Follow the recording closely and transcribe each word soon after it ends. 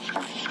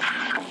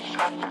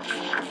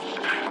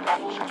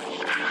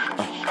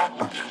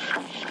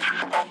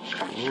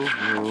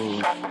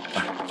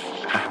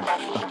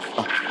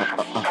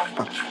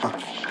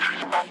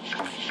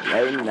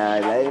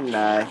Late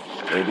night,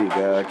 baby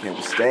girl, can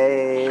we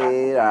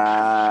stay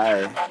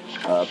right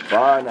up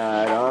all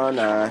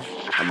night?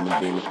 I'ma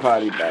bring the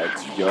party back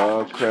to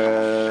your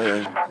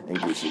crib and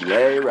get you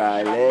lay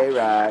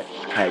right.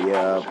 Have you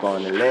up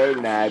on the late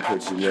night,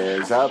 put your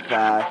legs up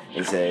high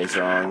and say a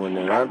song when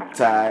they're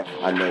uptight.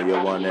 I know you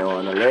want it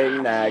on a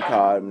late night,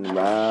 call me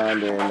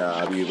round and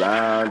I'll be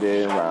round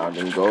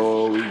and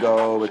go. We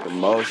go with the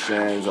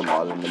motions, I'm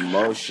all in the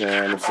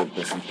motion, I'm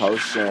sipping some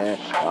potion.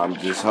 I'm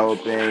just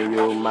hoping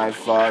you might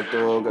fall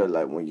through, girl,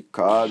 like when you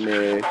called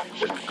me,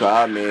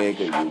 call me,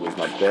 cause you was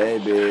my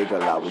baby,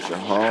 girl, I was your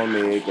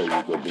homie, girl,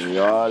 you could be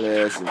all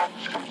this and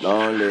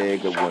lonely,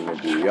 girl, wanna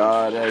be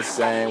all that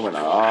same, when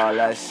I all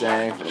that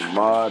same, from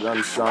all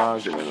them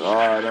songs, doing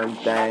all them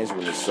things,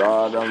 when it's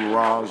all them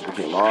wrongs,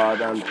 became all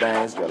them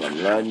things, girl,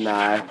 I'm late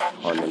night,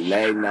 on the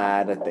late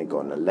night, I think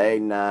on the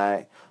late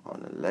night, I'm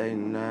on the late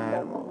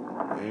night,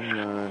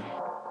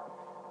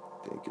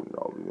 thinking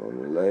I'll be on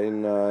the late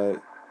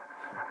night.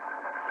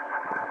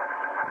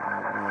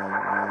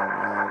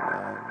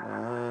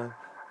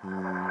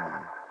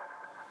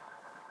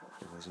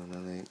 It was on the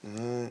late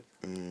night.